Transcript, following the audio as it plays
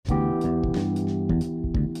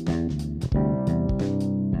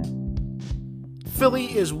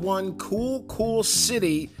Philly is one cool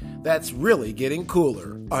city that's really getting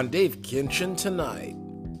cooler on Dave Kinchin Tonight.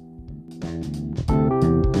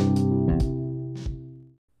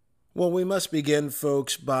 Well, we must begin,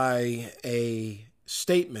 folks, by a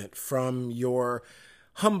statement from your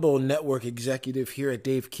humble network executive here at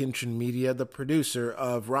Dave Kinchin Media, the producer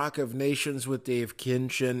of Rock of Nations with Dave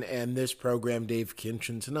Kinchin and this program, Dave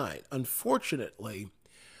Kinchin Tonight. Unfortunately,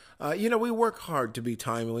 we work hard to be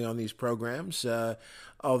timely on these programs,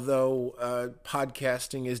 although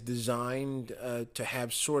podcasting is designed to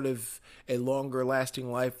have sort of a longer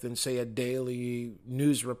lasting life than, say, a daily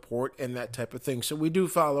news report and that type of thing. So we do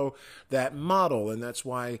follow that model, and that's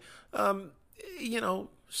why,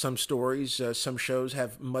 some stories, some shows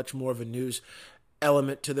have much more of a news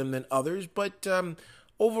element to them than others, but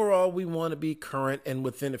overall, we want to be current and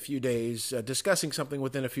within a few days, discussing something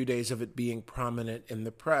within a few days of it being prominent in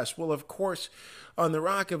the press. Well, of course, on the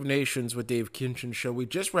Rock of Nations with Dave Kinchin show, we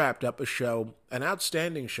just wrapped up a show, an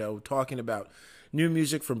outstanding show, talking about new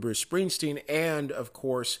music from Bruce Springsteen, and of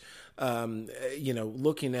course,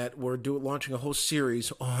 looking at launching a whole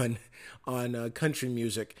series on country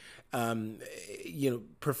music,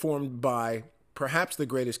 performed by perhaps the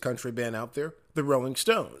greatest country band out there, the Rolling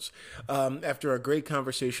Stones. After a great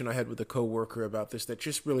conversation I had with a coworker about this, that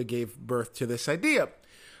just really gave birth to this idea.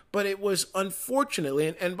 But it was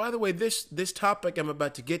unfortunately, and by the way, this topic I'm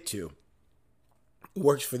about to get to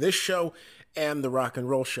works for this show and the Rock and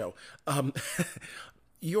Roll Show.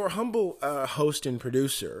 Your humble host and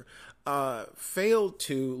producer failed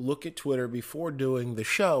to look at Twitter before doing the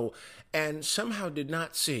show and somehow did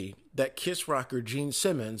not see that Kiss rocker Gene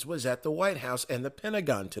Simmons was at the White House and the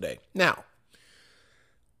Pentagon today. Now,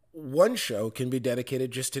 one show can be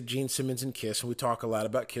dedicated just to Gene Simmons and Kiss, and we talk a lot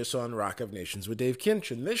about Kiss on Rock of Nations with Dave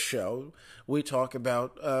Kinchin. This show, we talk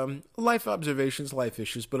about life observations, life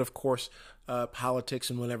issues, but of course, politics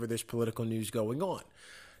and whenever there's political news going on.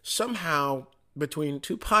 Somehow, between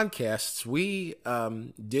two podcasts, we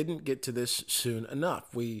didn't get to this soon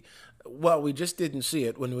enough. We just didn't see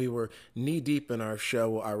it when we were knee-deep in our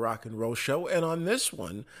show, our Rock and Roll Show. And on this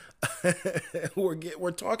one,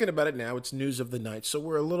 we're talking about it now. It's news of the night, so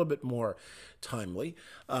we're a little bit more timely.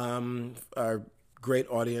 Our great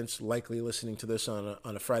audience likely listening to this on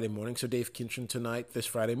a Friday morning. So Dave Kinchin Tonight this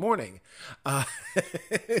Friday morning. Or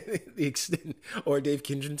Dave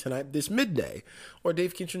Kinchin Tonight this midday. Or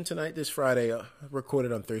Dave Kinchin Tonight this Friday,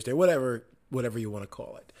 recorded on Thursday. Whatever you want to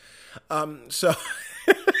call it. So...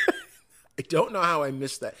 I don't know how I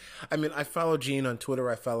missed that. I mean, I follow Gene on Twitter.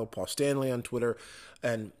 I follow Paul Stanley on Twitter.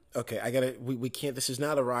 And, okay, we can't, this is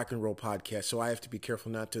not a rock and roll podcast, so I have to be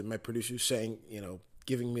careful not to, my producer's saying,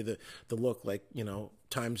 giving me the look like,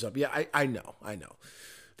 time's up. Yeah, I know.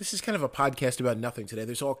 This is kind of a podcast about nothing today.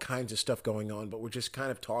 There's all kinds of stuff going on, but we're just kind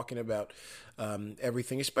of talking about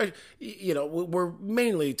everything. Especially, we're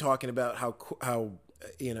mainly talking about how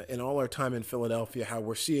in all our time in Philadelphia, how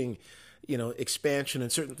we're seeing expansion and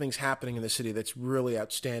certain things happening in the city that's really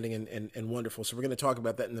outstanding and wonderful. So we're going to talk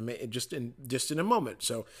about that just in a moment.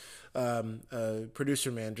 So, producer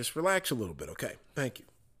man, just relax a little bit, okay? Thank you.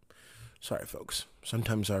 Sorry, folks.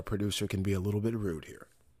 Sometimes our producer can be a little bit rude here.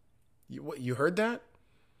 You heard that?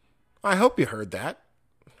 I hope you heard that.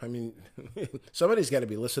 I mean, somebody's got to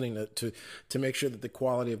be listening to make sure that the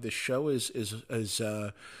quality of this show is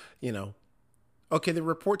okay. The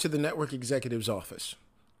report to the network executive's office.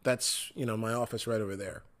 That's, my office right over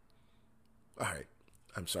there. All right.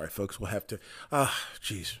 I'm sorry, folks. We'll have to,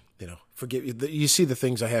 forgive you. You see the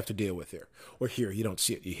things I have to deal with here. Or here, you don't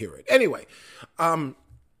see it, you hear it. Anyway,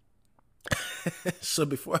 so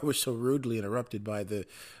before I was so rudely interrupted by the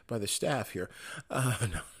staff here,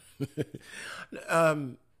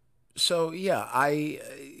 So, yeah,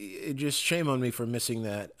 it just shame on me for missing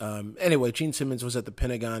that. Anyway, Gene Simmons was at the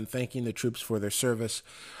Pentagon thanking the troops for their service,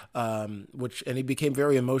 and he became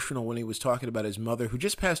very emotional when he was talking about his mother, who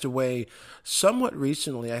just passed away somewhat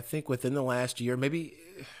recently, I think within the last year. Maybe,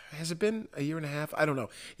 has it been a year and a half? I don't know.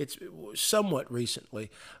 It's somewhat recently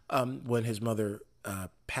when his mother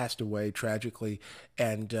passed away tragically,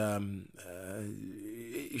 and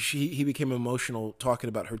he became emotional talking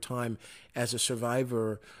about her time as a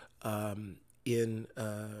survivor in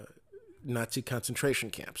Nazi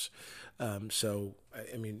concentration camps. So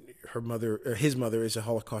I mean, her mother or his mother is a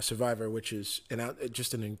Holocaust survivor, which is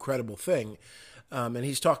just an incredible thing. And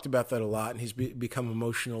he's talked about that a lot, and he's become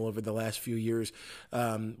emotional over the last few years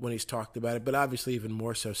when he's talked about it, but obviously even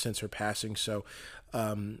more so since her passing. So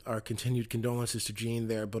our continued condolences to Jean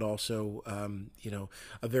there, but also,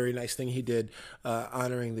 a very nice thing he did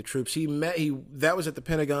honoring the troops. That was at the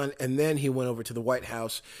Pentagon, and then he went over to the White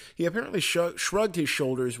House. He apparently shrugged his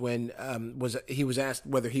shoulders when he was asked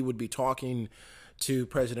whether he would be talking to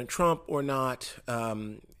President Trump or not.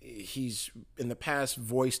 He's in the past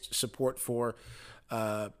voiced support for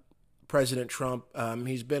President Trump.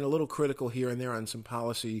 He's been a little critical here and there on some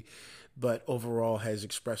policy, but overall has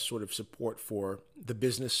expressed sort of support for the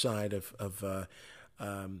business side of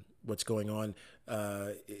what's going on,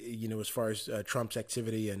 as far as Trump's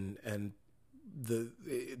activity and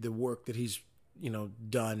the work that he's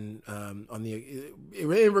done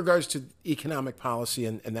in regards to economic policy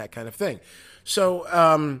and that kind of thing.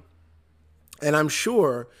 So, and I'm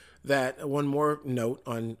sure that one more note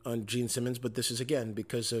on Gene Simmons, but this is again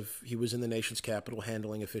because he was in the nation's capital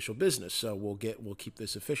handling official business. So we'll keep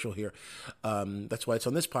this official here. That's why it's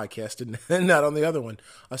on this podcast and not on the other one.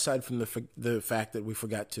 Aside from the fact that we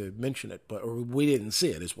forgot to mention it, or we didn't see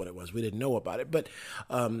it is what it was. We didn't know about it. But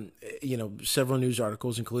several news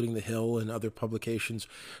articles, including The Hill and other publications,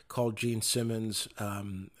 called Gene Simmons.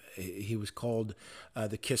 He was called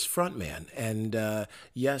the KISS frontman. And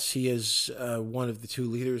yes, he is one of the two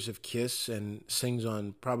leaders of KISS and sings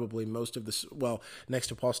on probably next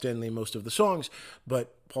to Paul Stanley, most of the songs.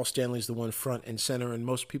 But Paul Stanley's the one front and center, and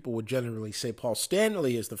most people would generally say Paul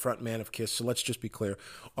Stanley is the front man of KISS. So let's just be clear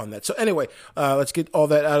on that. So anyway, let's get all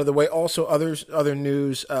that out of the way. Also, other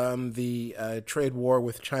news, the trade war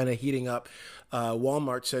with China heating up.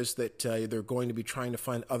 Walmart says that they're going to be trying to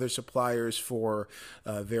find other suppliers for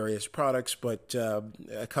various products, but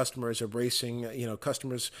customers are bracing.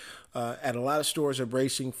 Customers at a lot of stores are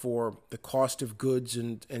bracing for the cost of goods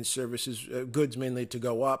and services, goods mainly, to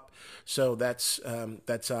go up. So that's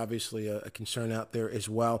obviously a concern out there as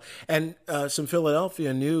well. And some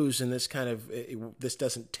Philadelphia news, and this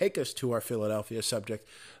doesn't take us to our Philadelphia subject.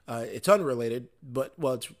 It's unrelated, but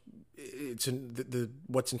it's in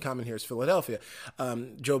what's in common here is Philadelphia.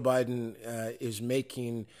 Joe Biden is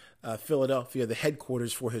making Philadelphia the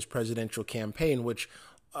headquarters for his presidential campaign, which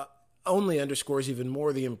only underscores even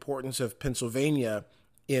more the importance of Pennsylvania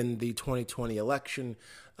in the 2020 election.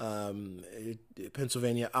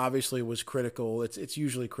 Pennsylvania obviously was critical. It's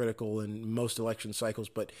usually critical in most election cycles,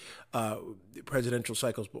 but presidential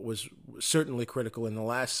cycles, but was certainly critical in the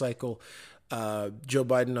last cycle. Joe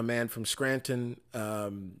Biden, a man from Scranton,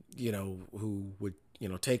 who would,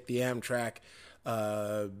 take the Amtrak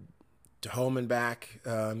to home and back,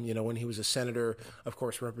 when he was a senator, of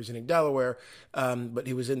course, representing Delaware. But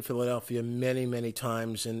he was in Philadelphia many, many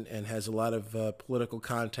times and has a lot of political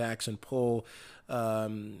contacts and pull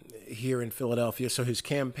here in Philadelphia. So his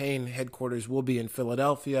campaign headquarters will be in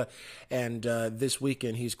Philadelphia. And this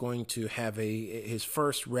weekend, he's going to have his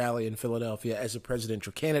first rally in Philadelphia as a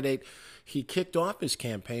presidential candidate. He kicked off his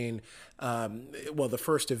campaign, the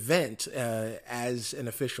first event as an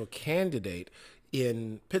official candidate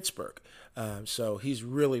in Pittsburgh. So he's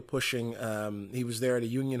really pushing. He was there at a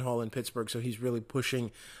Union Hall in Pittsburgh, so he's really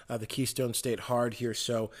pushing the Keystone State hard here.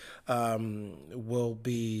 So we'll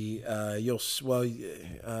be. I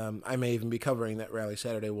may even be covering that rally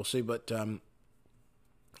Saturday. We'll see, but.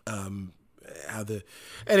 We'll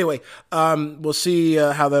see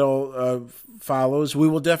how that all follows. We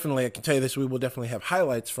will definitely, I can tell you this, we will definitely have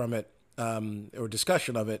highlights from it or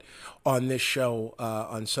discussion of it on this show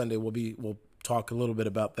on Sunday. We'll talk a little bit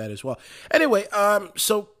about that as well. Anyway,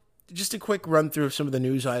 so just a quick run through of some of the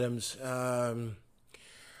news items.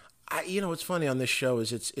 What's funny on this show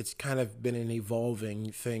is it's kind of been an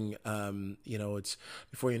evolving thing. It's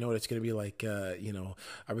before you know it, it's going to be like, are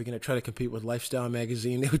we going to try to compete with Lifestyle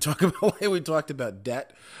Magazine? We talked about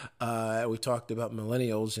debt. We talked about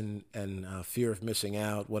millennials and fear of missing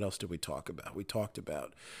out. What else did we talk about? We talked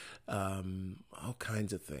about all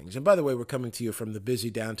kinds of things. And by the way, we're coming to you from the busy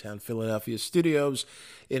downtown Philadelphia studios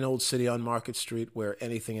in Old City on Market Street, where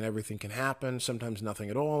anything and everything can happen, sometimes nothing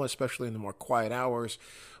at all, especially in the more quiet hours,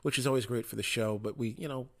 which is always great for the show. But we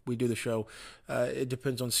do the show. It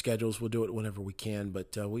depends on schedules. We'll do it whenever we can,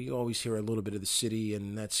 but we always hear a little bit of the city,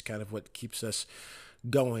 and that's kind of what keeps us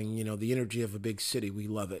going. The energy of a big city. We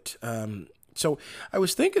love it. So I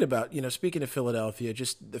was thinking about, speaking of Philadelphia,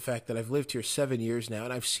 just the fact that I've lived here 7 years now,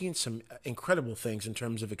 and I've seen some incredible things in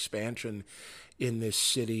terms of expansion in this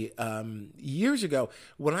city. Years ago,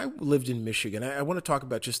 when I lived in Michigan, I want to talk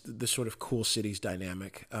about just the sort of cool cities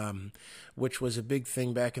dynamic, which was a big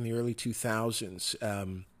thing back in the early 2000s.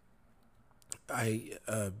 I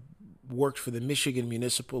worked for the Michigan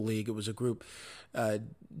Municipal League. It was a group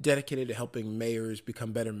dedicated to helping mayors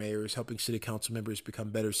become better mayors, helping city council members become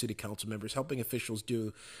better city council members, helping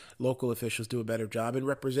local officials do a better job, and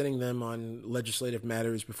representing them on legislative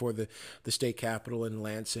matters before the state capitol in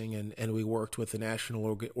Lansing. And we worked with a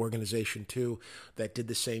national organization, too, that did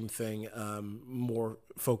the same thing, more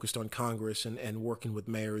focused on Congress and working with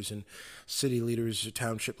mayors and city leaders,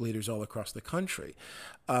 township leaders all across the country.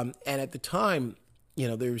 And at the time,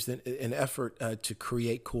 there was an effort to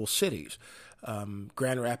create cool cities.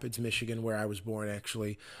 Grand Rapids, Michigan, where I was born,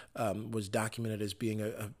 actually was documented as being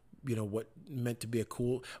what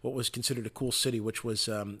was considered a cool city, which was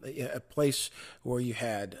a place where you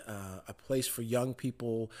had a place for young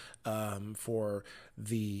people, for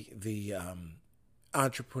the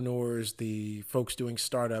entrepreneurs, the folks doing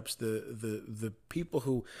startups, the people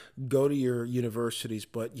who go to your universities,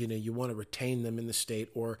 but you want to retain them in the state,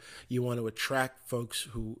 or you want to attract folks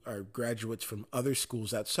who are graduates from other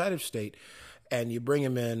schools outside of state, and you bring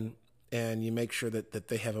them in and you make sure that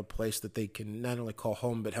they have a place that they can not only call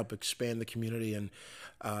home but help expand the community. And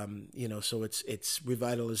so it's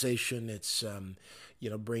revitalization, it's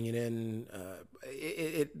bringing in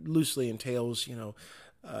it loosely entails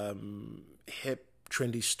hip,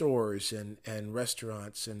 trendy stores and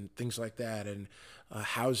restaurants and things like that, and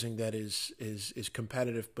housing that is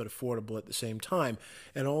competitive but affordable at the same time,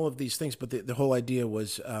 and all of these things. But the whole idea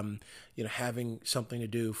was having something to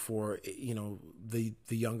do for the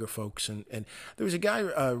younger folks. And there was a guy,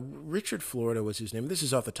 Richard Florida was his name. This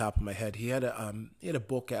is off the top of my head. He had a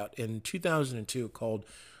book out in 2002 called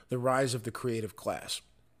The Rise of the Creative Class,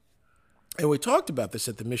 and we talked about this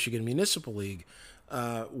at the Michigan Municipal League.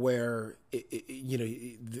 Where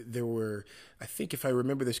there were, I think if I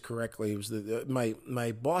remember this correctly, it was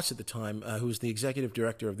my boss at the time, who was the executive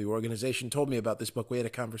director of the organization, told me about this book. We had a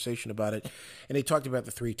conversation about it, and he talked about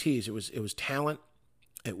the 3 T's. It was talent,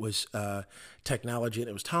 it was technology, and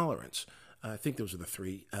it was tolerance. I think those are the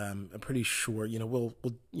 3. I'm pretty sure. We'll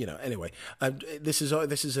anyway. This is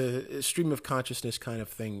a stream of consciousness kind of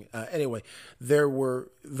thing. Anyway,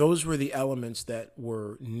 those were the elements that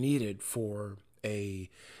were needed for a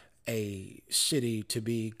city to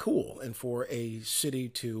be cool, and for a city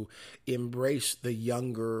to embrace the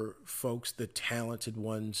younger folks, the talented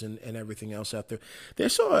ones, and everything else out there.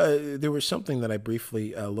 There was something that I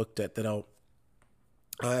briefly looked at that I'll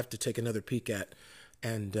have to take another peek at,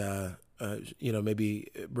 and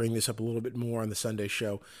maybe bring this up a little bit more on the Sunday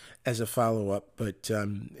show as a follow-up, but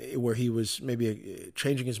where he was maybe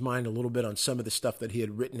changing his mind a little bit on some of the stuff that he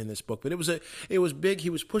had written in this book. But it was big.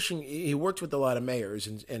 He worked with a lot of mayors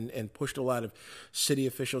and pushed a lot of city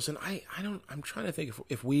officials. And I'm trying to think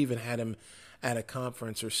if we even had him at a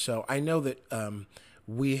conference or so. I know that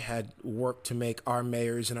we had worked to make our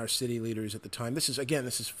mayors and our city leaders at the time.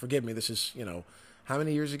 Forgive me, this is, how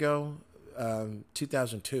many years ago?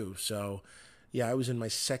 2002. So yeah, I was in my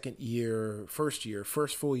first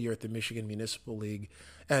full year at the Michigan Municipal League.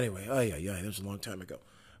 Anyway, that was a long time ago.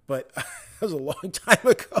 But that was a long time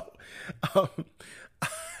ago.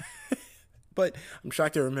 But I'm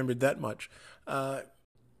shocked I remembered that much.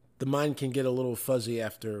 The mind can get a little fuzzy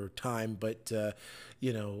after time, but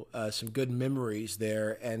some good memories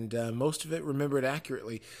there, and most of it remembered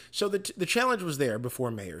accurately. So the challenge was there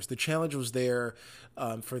before mayors. The challenge was there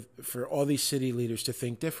for all these city leaders to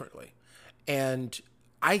think differently, and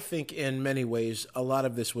I think in many ways a lot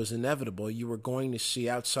of this was inevitable. You were going to see,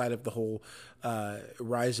 outside of the whole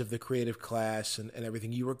rise of the creative class and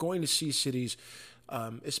everything, you were going to see cities,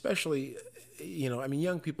 especially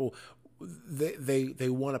young people. They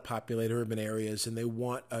want to populate urban areas, and they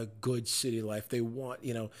want a good city life. They want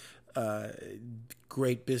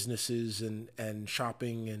great businesses and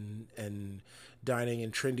shopping and dining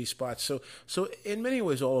and trendy spots. So in many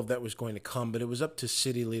ways, all of that was going to come, but it was up to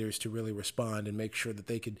city leaders to really respond and make sure that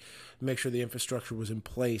they could make sure the infrastructure was in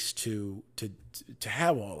place to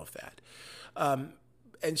have all of that.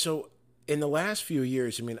 And so in the last few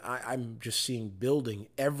years, I'm just seeing building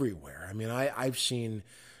everywhere. I've seen,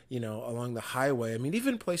 along the highway.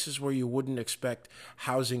 Even places where you wouldn't expect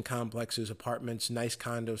housing complexes, apartments, nice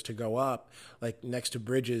condos to go up, like next to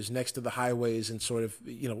bridges, next to the highways, and sort of,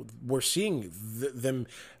 we're seeing them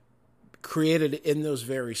created in those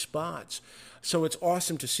very spots. So it's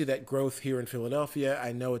awesome to see that growth here in Philadelphia.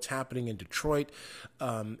 I know it's happening in Detroit,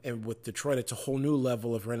 and with Detroit, it's a whole new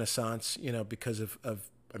level of renaissance. Because of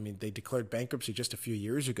I mean, they declared bankruptcy just a few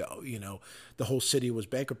years ago. The whole city was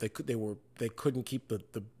bankrupt. They couldn't keep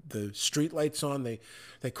the street lights on.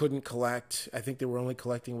 They couldn't collect. I think they were only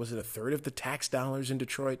collecting, was it a third of the tax dollars in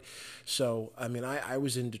Detroit? So I mean, I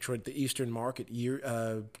was in Detroit, the Eastern Market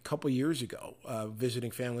a couple years ago,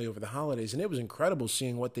 visiting family over the holidays, and it was incredible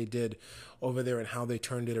seeing what they did over there and how they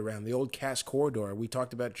turned it around. The old Cass Corridor. We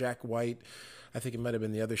talked about Jack White. I think it might have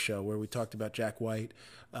been the other show where we talked about Jack White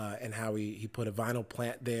and how he put a vinyl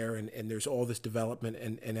plant there, and there's all this development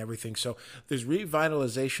and everything. So there's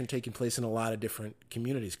revitalization taking place in a lot of different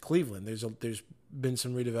communities. Cleveland, there's been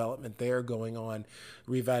some redevelopment there going on,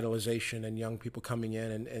 revitalization and young people coming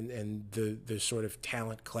in and the sort of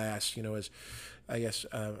talent class, as I guess,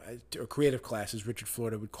 or creative class, as Richard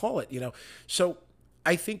Florida would call it, So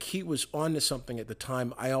I think he was on to something at the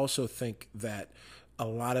time. I also think that a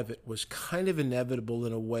lot of it was kind of inevitable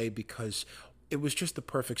in a way because it was just the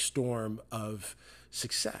perfect storm of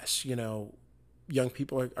success. Young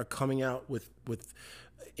people are coming out with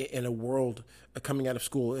in a world, coming out of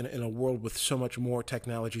school in a world with so much more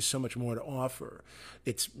technology, so much more to offer.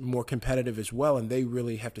 It's more competitive as well, and they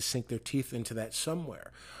really have to sink their teeth into that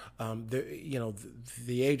somewhere.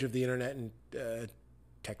 The age of the internet and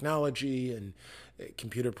technology and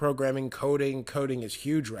computer programming, coding is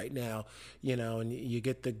huge right now, and you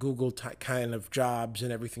get the Google kind of jobs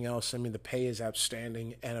and everything else. I mean, the pay is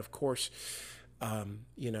outstanding. And of course,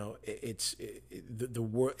 it's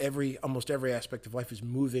almost every aspect of life is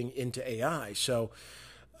moving into AI. So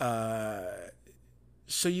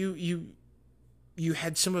you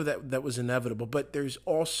had some of that was inevitable, but there's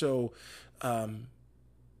also, and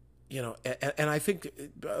I think,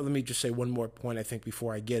 let me just say one more point, I think,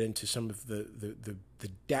 before I get into some of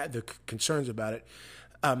the concerns about it.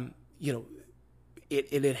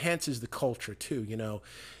 It enhances the culture too.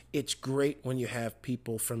 It's great when you have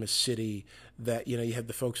people from a city that, you have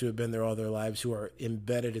the folks who have been there all their lives who are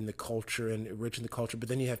embedded in the culture and rich in the culture. But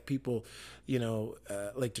then you have people,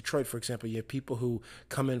 like Detroit, for example, you have people who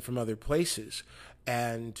come in from other places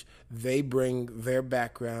and they bring their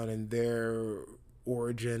background and their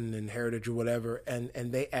origin and heritage or whatever, and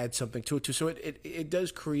they add something to it too. So it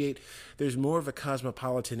does create, there's more of a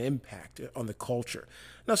cosmopolitan impact on the culture.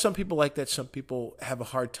 Now, some people like that. Some people have a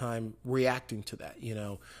hard time reacting to that,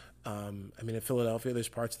 I mean, in Philadelphia, there's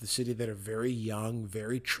parts of the city that are very young,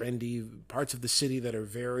 very trendy, parts of the city that are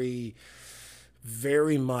very,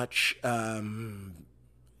 very much, young.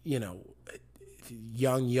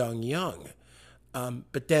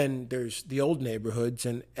 But then there's the old neighborhoods,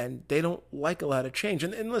 and they don't like a lot of change.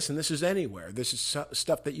 And listen, this is anywhere. This is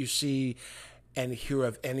stuff that you see and hear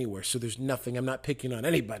of anywhere. So there's nothing. I'm not picking on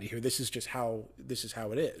anybody here. This is just how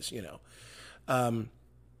it is,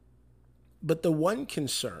 But the one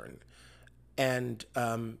concern, and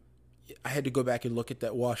I had to go back and look at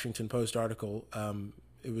that Washington Post article.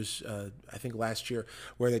 It was, I think, last year,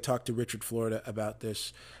 where they talked to Richard Florida about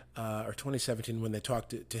this, or 2017, when they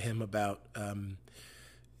talked to him about,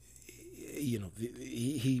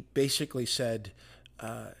 he basically said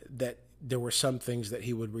that there were some things that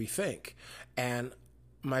he would rethink. And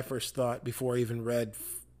my first thought, before I even read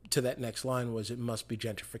to that next line, was it must be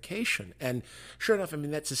gentrification. And sure enough, I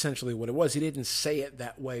mean, that's essentially what it was. He didn't say it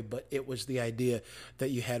that way, but it was the idea that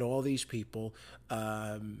you had all these people.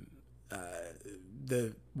 The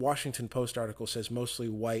Washington Post article says mostly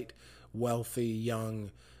white, wealthy,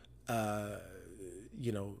 young,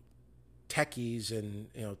 techies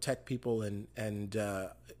and, tech people and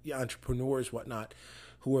entrepreneurs, whatnot,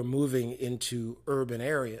 who were moving into urban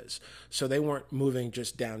areas. So they weren't moving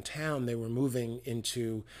just downtown. They were moving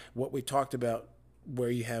into what we talked about,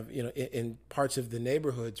 where you have, in parts of the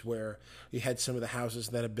neighborhoods where you had some of the houses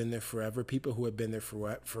that have been there forever, people who have been there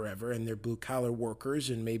forever, and they're blue collar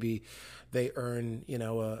workers, and maybe they earn,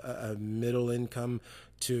 a middle income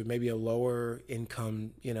to maybe a lower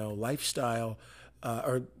income, lifestyle,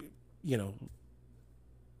 or,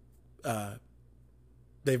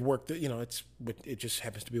 they've worked, it just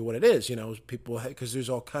happens to be what it is, people, because there's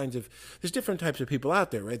different types of people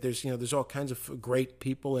out there, right? There's all kinds of great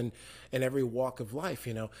people in every walk of life,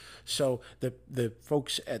 So the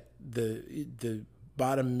folks at the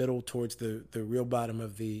bottom, middle, towards the real bottom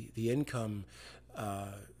of the income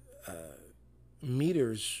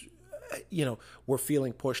meters, were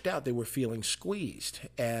feeling pushed out. They were feeling squeezed.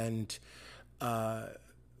 And I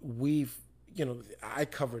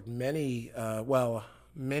covered many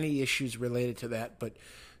issues related to that, but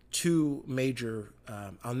two major,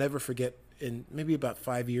 I'll never forget in maybe about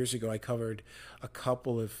 5 years ago, I covered a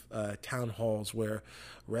couple of town halls where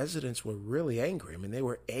residents were really angry. I mean, they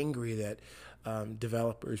were angry that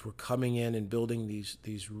developers were coming in and building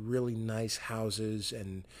these really nice houses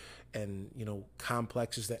and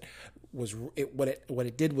complexes that what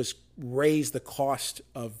it did was raise the cost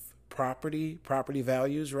of property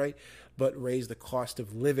values, right? But raise the cost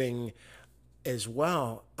of living as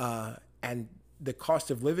well, and the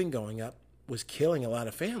cost of living going up was killing a lot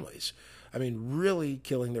of families. I mean, really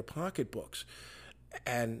killing their pocketbooks.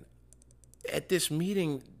 And at this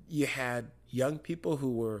meeting, you had young people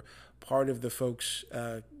who were part of the folks,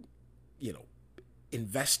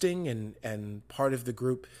 investing and part of the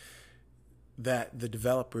group that the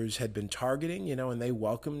developers had been targeting, and they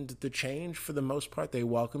welcomed the change for the most part. They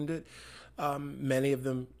welcomed it. Many of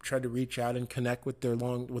them tried to reach out and connect with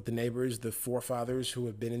with the neighbors, the forefathers who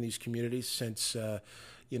have been in these communities since,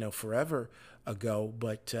 forever ago.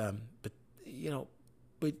 But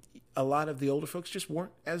a lot of the older folks just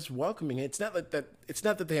weren't as welcoming. It's not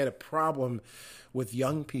that they had a problem with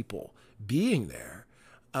young people being there.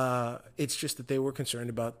 It's just that they were concerned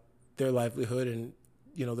about their livelihood and,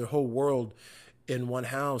 their whole world in one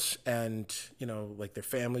house, and, like their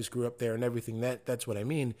families grew up there and everything. That's what I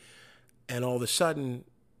mean. And all of a sudden,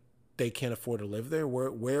 they can't afford to live there.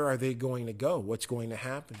 Where are they going to go? What's going to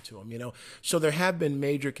happen to them? So there have been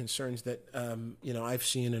major concerns that I've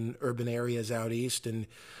seen in urban areas out east, and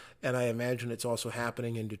I imagine it's also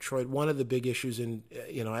happening in Detroit. One of the big issues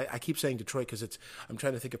I keep saying Detroit because I'm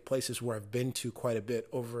trying to think of places where I've been to quite a bit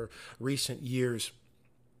over recent years.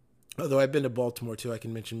 Although I've been to Baltimore too, I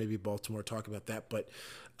can mention maybe Baltimore, talk about that. But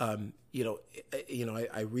I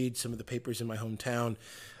read some of the papers in my hometown.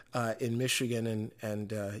 In Michigan,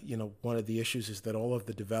 and one of the issues is that all of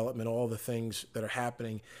the development, all the things that are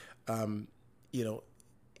happening, the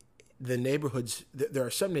neighborhoods. There are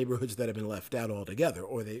some neighborhoods that have been left out altogether,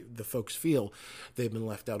 or the folks feel they've been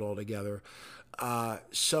left out altogether.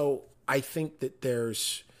 So I think that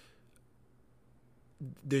there's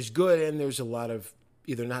good and there's a lot of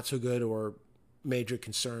either not so good or major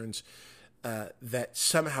concerns that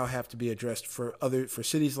somehow have to be addressed for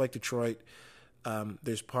cities like Detroit.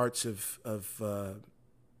 There's parts of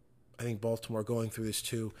I think Baltimore going through this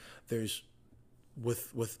too. There's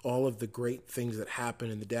with all of the great things that happen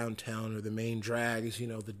in the downtown or the main drags,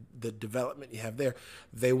 the development you have there,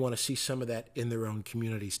 they want to see some of that in their own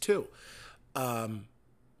communities too.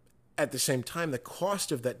 At the same time, the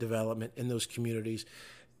cost of that development in those communities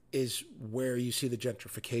is where you see the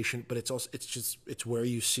gentrification, but it's where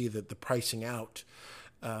you see the pricing out.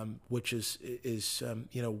 Which is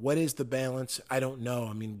what is the balance? I don't know.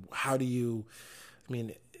 I mean,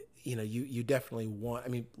 you definitely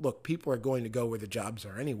want, look, people are going to go where the jobs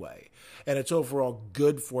are anyway. And it's overall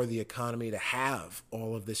good for the economy to have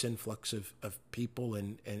all of this influx of people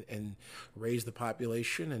and raise the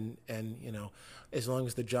population and as long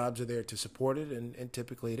as the jobs are there to support it, and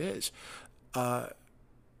typically it is.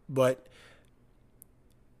 But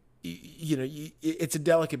it's a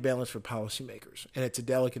delicate balance for policymakers, and it's a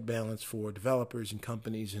delicate balance for developers and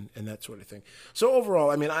companies and that sort of thing. So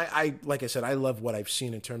overall, I like I said, I love what I've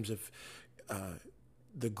seen in terms of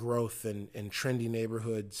the growth and trendy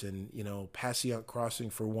neighborhoods, and Passyunk Crossing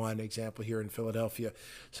for one example here in Philadelphia,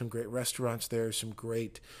 some great restaurants there, some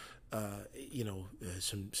great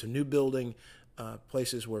some new building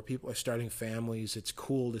places where people are starting families. It's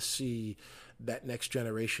cool to see that next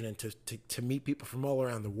generation and to meet people from all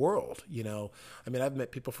around the world. I've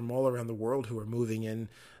met people from all around the world who are moving in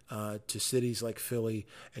to cities like Philly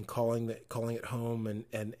and calling it home,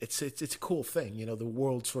 and it's a cool thing. The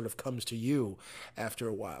world sort of comes to you after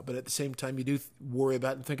a while, but at the same time you do worry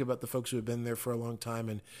about and think about the folks who have been there for a long time,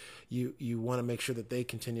 and you want to make sure that they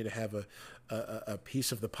continue to have a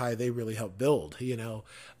piece of the pie they really helped build,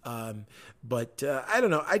 but I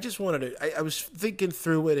don't know. I just wanted to, I was thinking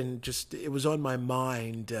through it, and just, it was on my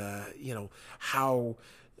mind, how,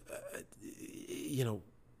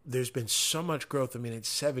 there's been so much growth. In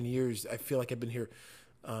 7 years, I feel like I've been here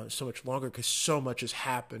so much longer because so much has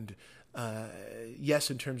happened.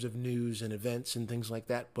 Yes, in terms of news and events and things like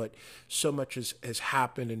that, but so much has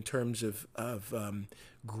happened in terms of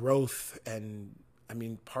growth and,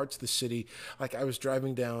 parts of the city. Like, I was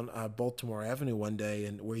driving down Baltimore Avenue one day,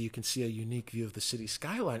 and where you can see a unique view of the city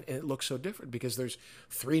skyline, and it looks so different because there's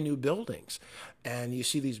 3 new buildings, and you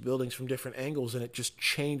see these buildings from different angles, and it just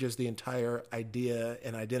changes the entire idea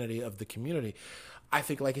and identity of the community. I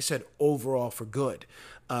think, like I said, overall for good.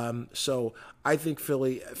 So I think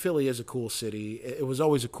Philly is a cool city. It was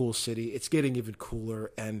always a cool city. It's getting even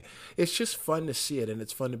cooler, and it's just fun to see it, and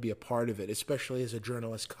it's fun to be a part of it, especially as a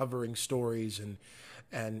journalist covering stories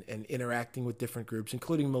and interacting with different groups,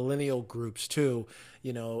 including millennial groups too.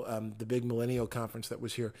 The big millennial conference that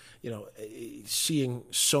was here, seeing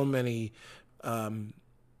so many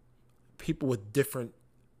people with different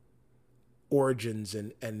origins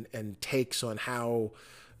and takes on how,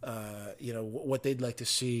 what they'd like to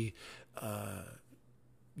see,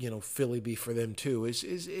 Philly be for them too.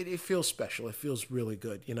 It feels special. It feels really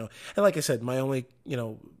good, And like I said, my only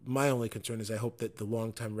concern is I hope that the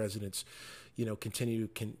longtime residents,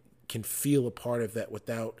 can feel a part of that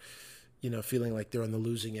without, feeling like they're on the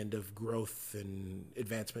losing end of growth and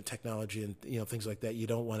advancement technology and, things like that. You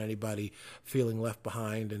don't want anybody feeling left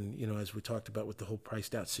behind. And, as we talked about with the whole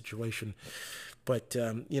priced out situation, but,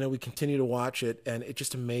 we continue to watch it, and it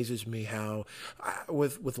just amazes me how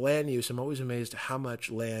with land use, I'm always amazed at how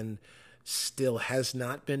much land still has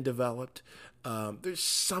not been developed. There's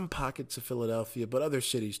some pockets of Philadelphia, but other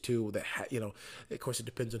cities too that, of course it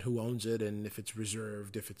depends on who owns it and if it's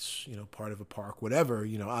reserved, if it's, part of a park, whatever,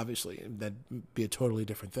 obviously that'd be a totally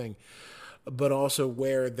different thing. But also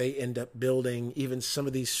where they end up building even some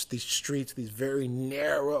of these streets, these very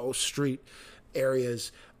narrow street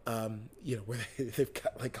areas, where they've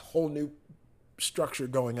got like a whole new structure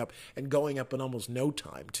going up in almost no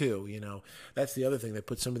time too. That's the other thing. They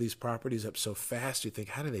put some of these properties up so fast. You think,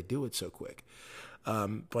 how do they do it so quick?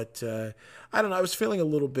 But I don't know. I was feeling a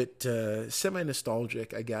little bit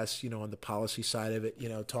semi-nostalgic, I guess, on the policy side of it,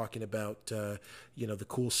 talking about, the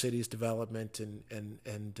cool cities development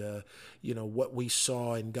and what we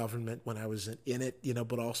saw in government when I was in it,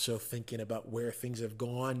 but also thinking about where things have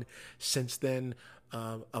gone since then.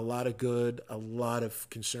 A lot of good, a lot of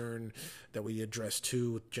concern that we addressed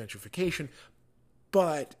too with gentrification,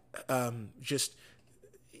 but just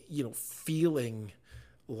feeling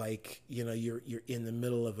like you're in the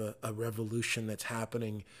middle of a revolution that's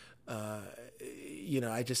happening. I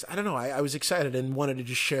don't know. I was excited and wanted to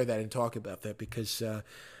just share that and talk about that because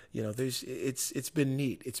it's been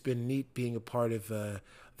neat. It's been neat being a part of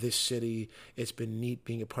this city. It's been neat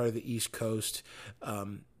being a part of the East Coast.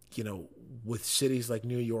 With cities like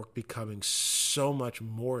New York becoming so much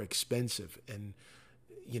more expensive and,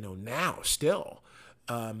 now still,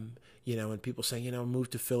 and people saying, move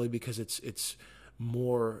to Philly because it's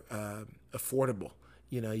more affordable.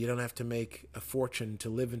 You don't have to make a fortune to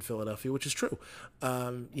live in Philadelphia, which is true.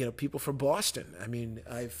 People from Boston. I mean,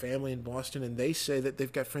 I have family in Boston, and they say that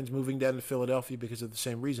they've got friends moving down to Philadelphia because of the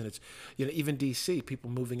same reason. It's, even D.C., people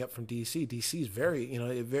moving up from D.C. D.C. is very,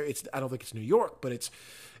 it's, I don't think it's New York, but it's,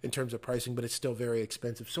 in terms of pricing, but it's still very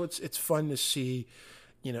expensive. So it's fun to see,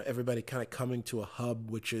 everybody kind of coming to a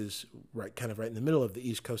hub, which is right in the middle of the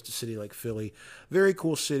East Coast, a city like Philly. Very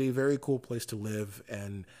cool city, very cool place to live,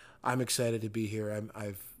 and I'm excited to be here.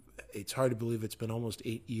 It's hard to believe it's been almost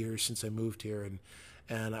 8 years since I moved here,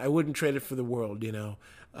 and I wouldn't trade it for the world.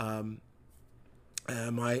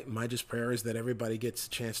 My just prayer is that everybody gets a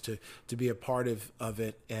chance to be a part of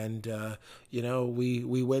it, and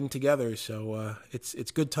we win together. So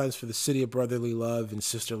it's good times for the city of brotherly love and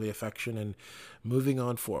sisterly affection, and moving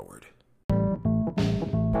on forward.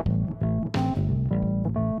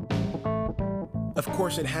 Of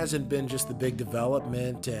course, it hasn't been just the big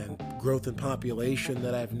development and growth in population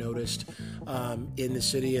that I've noticed in the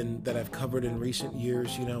city and that I've covered in recent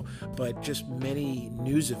years, but just many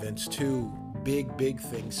news events too. Big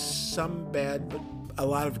things, some bad, but a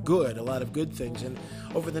lot of good things. And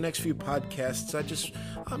over the next few podcasts,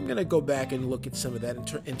 I'm going to go back and look at some of that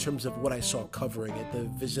in terms of what I saw covering it, the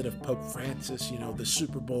visit of Pope Francis, the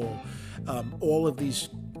Super Bowl, all of these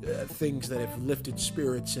things that have lifted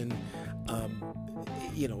spirits and,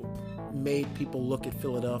 made people look at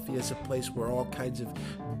Philadelphia as a place where all kinds of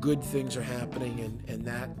good things are happening and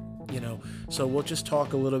that, so we'll just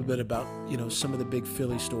talk a little bit about, some of the big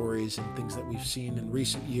Philly stories and things that we've seen in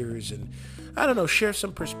recent years. And I don't know, share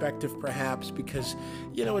some perspective perhaps, because,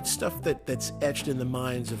 it's stuff that's etched in the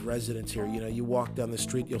minds of residents here. You walk down the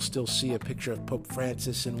street, you'll still see a picture of Pope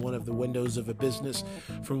Francis in one of the windows of a business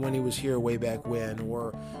from when he was here way back when,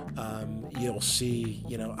 or you'll see,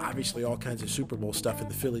 obviously all kinds of Super Bowl stuff in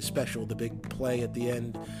the Philly special, the big play at the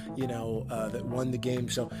end, that won the game.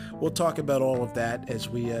 So we'll talk about all of that as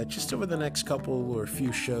we just over the next couple or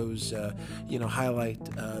few shows, highlight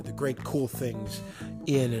the great cool things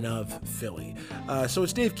in and of Philly. So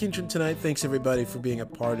it's Dave Kintron tonight. Thanks everybody for being a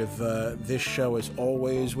part of this show as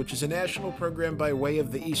always, which is a national program by way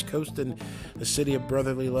of the East Coast and the city of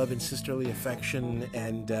brotherly love and sisterly affection.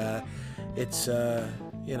 And it's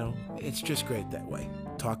just great that way.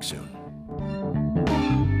 Talk soon.